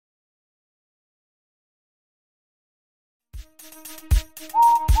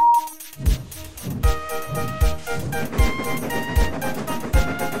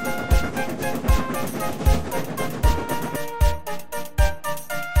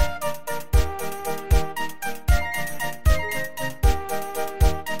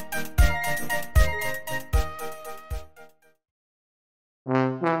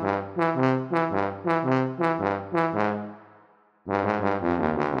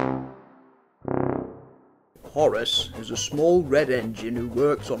Horace is a small red engine who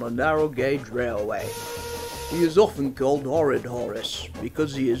works on a narrow gauge railway. He is often called Horrid Horace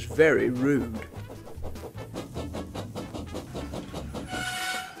because he is very rude.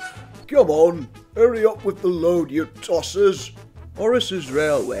 Come on, hurry up with the load, you tossers! Horace's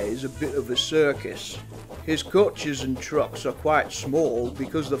railway is a bit of a circus. His coaches and trucks are quite small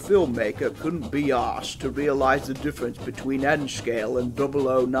because the filmmaker couldn't be asked to realise the difference between N-scale and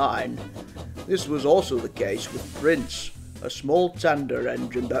 009. This was also the case with Prince, a small tender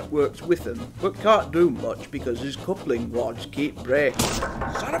engine that works with him, but can't do much because his coupling rods keep breaking.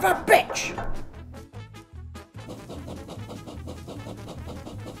 Son of a bitch!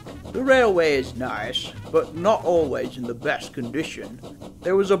 The railway is nice, but not always in the best condition.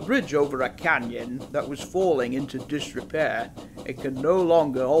 There was a bridge over a canyon that was falling into disrepair and can no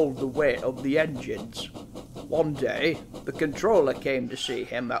longer hold the weight of the engines. One day, the controller came to see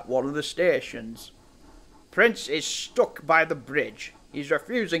him at one of the stations. Prince is stuck by the bridge. He's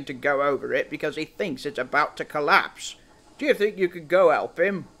refusing to go over it because he thinks it's about to collapse. Do you think you could go help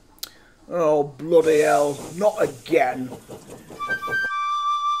him? Oh, bloody hell, not again.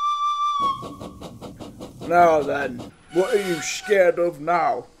 Now then, what are you scared of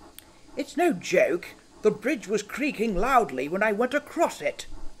now? It's no joke. The bridge was creaking loudly when I went across it.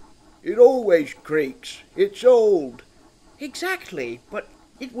 It always creaks. It's old. Exactly, but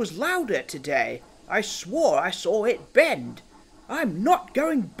it was louder today. I swore I saw it bend. I'm not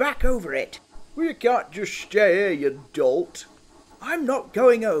going back over it. Well, you can't just stay here, you dolt. I'm not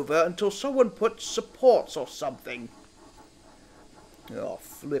going over until someone puts supports or something. Oh,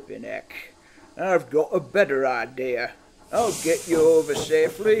 flippin' heck. I've got a better idea. I'll get you over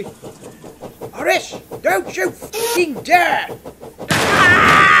safely. Horace, don't you f***ing dare!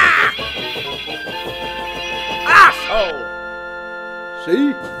 Ah! Asshole!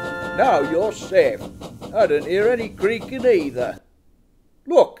 See? Now you're safe. I didn't hear any creaking either.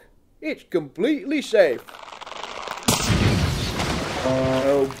 Look, it's completely safe.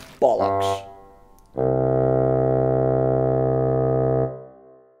 Oh, bollocks.